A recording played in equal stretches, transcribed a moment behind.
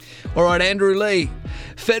All right, Andrew Leigh,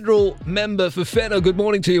 federal member for Fenner. Good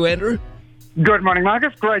morning to you, Andrew. Good morning,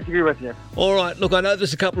 Marcus. Great to be with you. All right, look, I know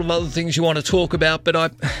there's a couple of other things you want to talk about, but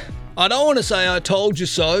I don't want to say I told you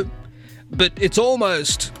so, but it's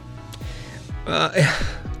almost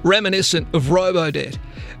reminiscent of robo-debt.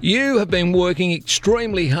 You have been working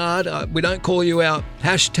extremely hard. We don't call you our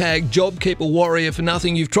hashtag JobKeeper warrior for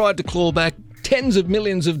nothing. You've tried to claw back tens of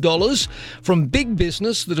millions of dollars from big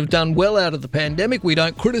business that have done well out of the pandemic. We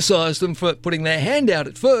don't criticise them for putting their hand out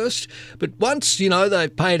at first, but once,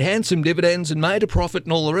 they've paid handsome dividends and made a profit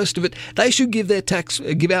and all the rest of it, they should give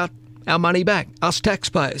out our money back, us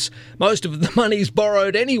taxpayers. Most of the money's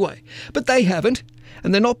borrowed anyway, but they haven't,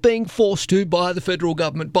 and they're not being forced to by the federal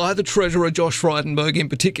government, by the Treasurer, Josh Frydenberg in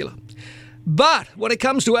particular. But when it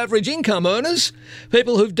comes to average income earners,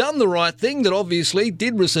 people who've done the right thing that obviously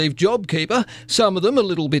did receive JobKeeper, some of them a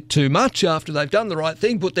little bit too much after they've done the right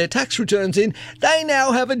thing, put their tax returns in, they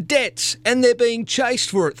now have a debt and they're being chased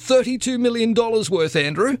for it. $32 million worth,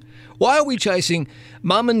 Andrew. Why are we chasing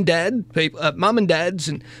mum and dads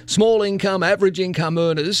and small income, average income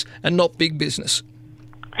earners and not big business?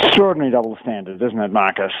 Extraordinary double standard, isn't it,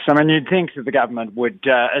 Marcus? I mean, you'd think that the government would,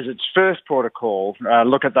 as its first port of call,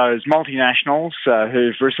 look at those multinationals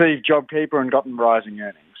who've received JobKeeper and gotten rising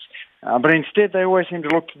earnings. But instead, they always seem to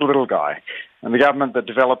look to the little guy. And the government that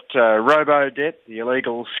developed robo-debt, the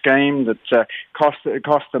illegal scheme that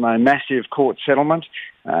cost them a massive court settlement,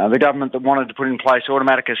 the government that wanted to put in place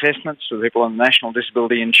automatic assessments for people on the National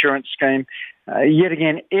Disability Insurance Scheme. Yet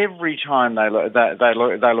again, every time they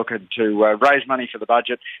look to raise money for the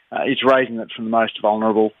budget, it's raising it from the most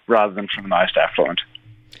vulnerable rather than from the most affluent.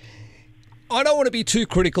 I don't want to be too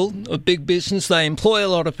critical of big business. They employ a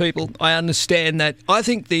lot of people. I understand that. I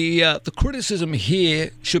think the criticism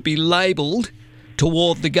here should be labelled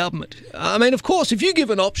toward the government. I mean, of course, if you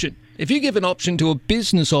give an option to a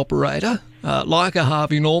business operator, like a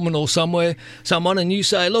Harvey Norman or someone, and you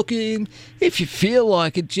say, look, if you feel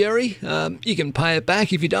like it, Jerry, you can pay it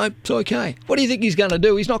back. If you don't, it's okay. What do you think he's going to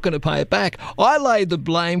do? He's not going to pay it back. I laid the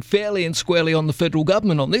blame fairly and squarely on the federal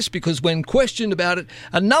government on this because when questioned about it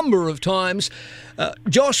a number of times,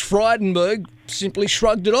 Josh Frydenberg simply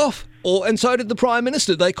shrugged it off. And so did the Prime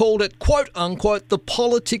Minister. They called it, quote unquote, the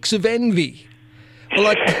politics of envy.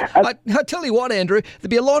 Well, I tell you what, Andrew, there'd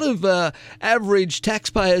be a lot of average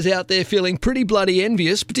taxpayers out there feeling pretty bloody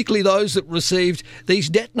envious, particularly those that received these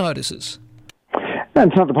debt notices. And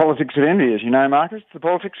it's not the politics of envy, as you know, Marcus. It's the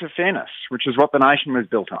politics of fairness, which is what the nation was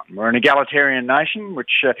built on. We're an egalitarian nation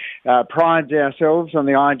which prides ourselves on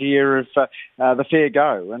the idea of the fair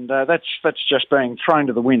go. And that's just being thrown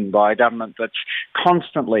to the wind by a government that's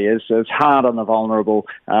constantly as hard on the vulnerable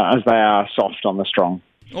as they are soft on the strong.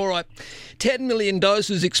 All right. 10 million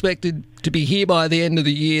doses expected to be here by the end of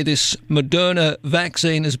the year. This Moderna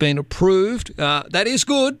vaccine has been approved. That is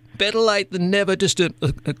good. Better late than never. Just a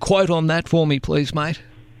quote on that for me, please, mate.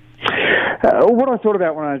 What I thought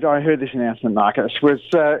about when I heard this announcement, Marcus, was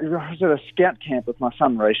I was at a scout camp with my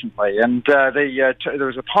son recently, and there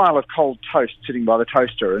was a pile of cold toast sitting by the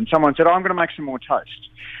toaster, and someone said, I'm going to make some more toast.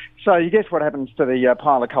 So you guess what happens to the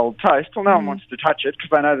pile of cold toast? Well, no one wants to touch it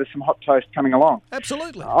because they know there's some hot toast coming along.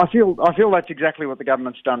 Absolutely. I feel that's exactly what the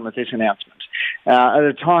government's done with this announcement. At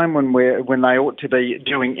a time when they ought to be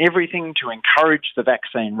doing everything to encourage the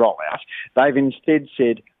vaccine rollout, they've instead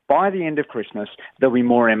said, by the end of Christmas, there'll be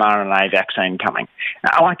more mRNA vaccine coming.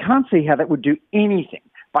 Now, I can't see how that would do anything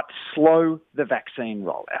but slow the vaccine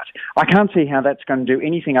rollout. I can't see how that's going to do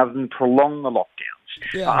anything other than prolong the lockdowns.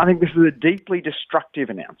 Yeah. I think this is a deeply destructive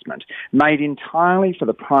announcement made entirely for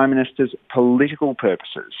the Prime Minister's political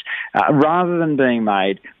purposes, rather than being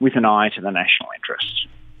made with an eye to the national interest.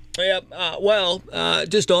 Yeah,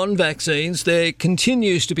 just on vaccines, there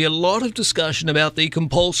continues to be a lot of discussion about the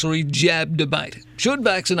compulsory jab debate. Should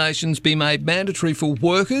vaccinations be made mandatory for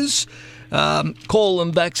workers? Call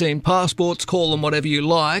them vaccine passports, call them whatever you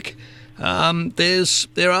like.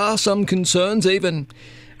 There are some concerns, even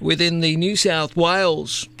within the New South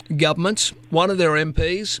Wales government. One of their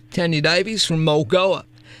MPs, Tanya Davies from Mulgoa,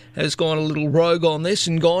 has gone a little rogue on this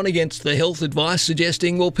and gone against the health advice,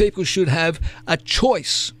 suggesting, well, people should have a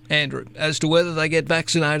choice, Andrew, as to whether they get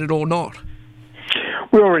vaccinated or not.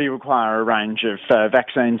 We already require a range of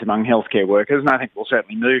vaccines among healthcare workers, and I think we'll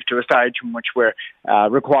certainly move to a stage in which we're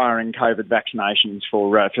requiring COVID vaccinations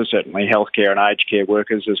for certainly healthcare and aged care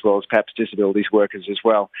workers, as well as perhaps disabilities workers as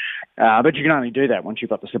well. But you can only do that once you've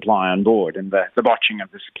got the supply on board, and the botching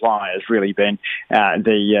of the supply has really been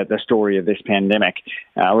the story of this pandemic.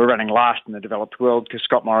 We're running last in the developed world because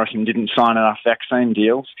Scott Morrison didn't sign enough vaccine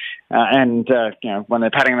deals, and when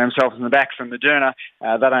they're patting themselves on the back from Moderna,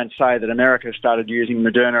 they don't say that America started using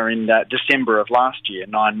Moderna in December of last year,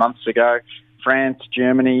 9 months ago. France,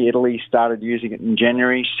 Germany, Italy started using it in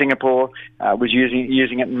January. Singapore was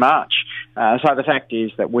using it in March. So the fact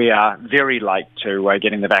is that we are very late to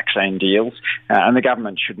getting the vaccine deals, and the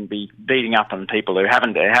government shouldn't be beating up on people who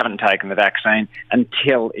haven't taken the vaccine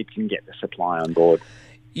until it can get the supply on board.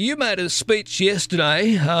 You made a speech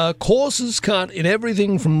yesterday. Courses cut in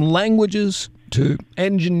everything from languages to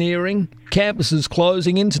engineering, campuses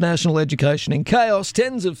closing, international education in chaos,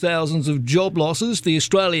 tens of thousands of job losses. The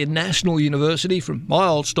Australian National University, from my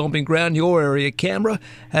old stomping ground, your area, Canberra,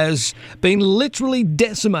 has been literally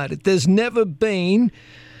decimated. There's never been,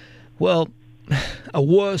 well, a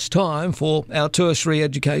worse time for our tertiary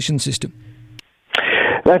education system.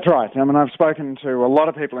 That's right. I mean, I've spoken to a lot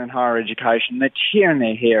of people in higher education. They're tearing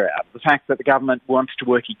their hair out. The fact that the government wants to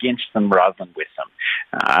work against them rather than with them.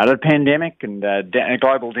 At a pandemic and a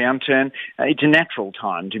global downturn, it's a natural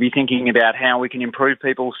time to be thinking about how we can improve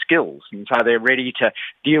people's skills, and so they're ready to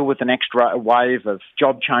deal with the next wave of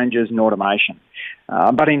job changes and automation.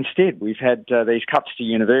 But instead, we've had these cuts to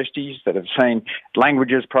universities that have seen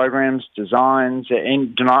languages programs, design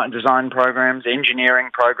programs, engineering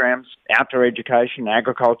programs, outdoor education,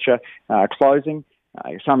 agriculture closing.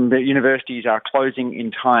 Some universities are closing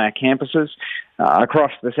entire campuses.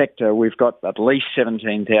 Across the sector, we've got at least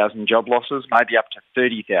 17,000 job losses, maybe up to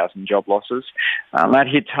 30,000 job losses. That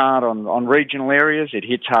hits hard on regional areas, it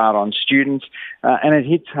hits hard on students, and it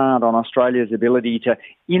hits hard on Australia's ability to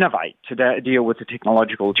innovate, to deal with the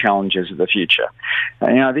technological challenges of the future.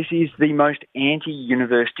 This is the most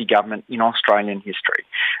anti-university government in Australian history.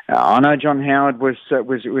 I know John Howard was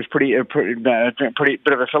pretty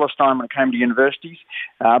bit of a philistine when it came to universities,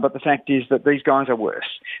 but the fact is that these guys are worse.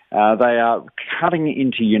 They are cutting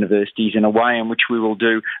into universities in a way in which we will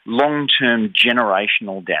do long-term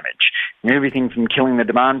generational damage. Everything from killing the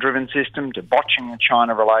demand-driven system to botching the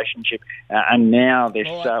China relationship, and now this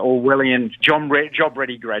Orwellian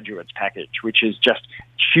job-ready graduates package, which is just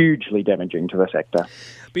hugely damaging to the sector.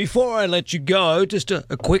 Before I let you go, just a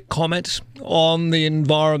quick comment on the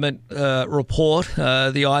environment report,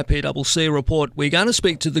 the IPCC report. We're going to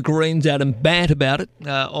speak to the Greens' Adam Bant about it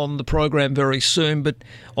on the program very soon, but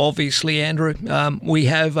obviously, Andrew, we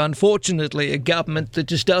have, unfortunately, a government that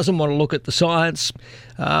just doesn't want to look at the science.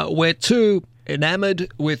 We're too enamoured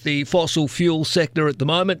with the fossil fuel sector at the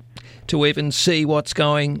moment to even see what's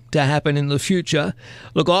going to happen in the future.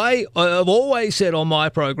 Look, I've always said on my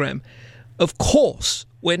program, of course,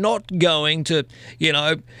 we're not going to,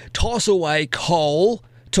 toss away coal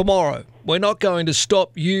tomorrow. We're not going to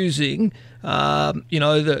stop using,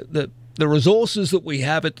 the resources that we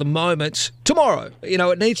have at the moment tomorrow.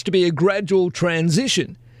 It needs to be a gradual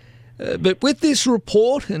transition. But with this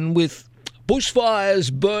report and with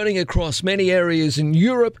bushfires burning across many areas in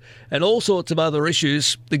Europe and all sorts of other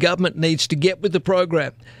issues, the government needs to get with the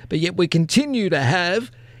program. But yet we continue to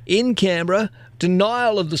have, in Canberra,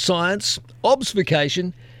 denial of the science,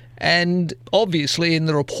 obfuscation, and obviously in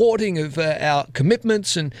the reporting of our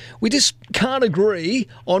commitments, and we just can't agree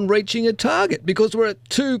on reaching a target because we're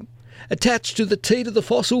too attached to the teat of the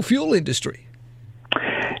fossil fuel industry.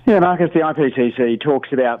 Yeah, Marcus, the IPCC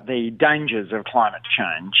talks about the dangers of climate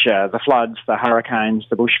change, the floods, the hurricanes,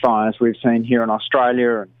 the bushfires we've seen here in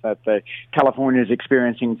Australia, and that California is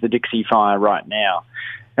experiencing the Dixie Fire right now.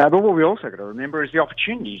 But what we also got to remember is the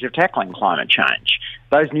opportunities of tackling climate change.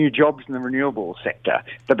 Those new jobs in the renewables sector,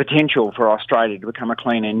 the potential for Australia to become a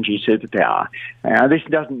clean energy superpower. This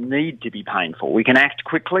doesn't need to be painful. We can act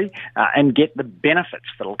quickly and get the benefits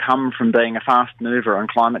that will come from being a fast mover on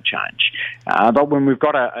climate change. But when we've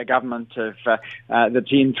got a government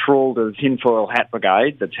that's enthralled to the tinfoil hat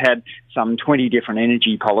brigade, that's had some 20 different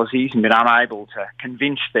energy policies and been unable to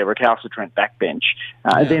convince their recalcitrant backbench,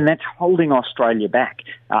 then that's holding Australia back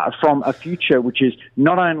from a future which is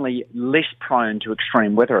not only less prone to extreme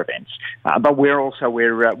weather events, but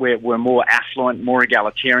we're more affluent, more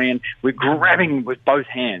egalitarian. We're grabbing with both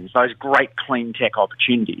hands those great clean tech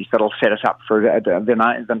opportunities that'll set us up for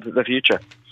the future.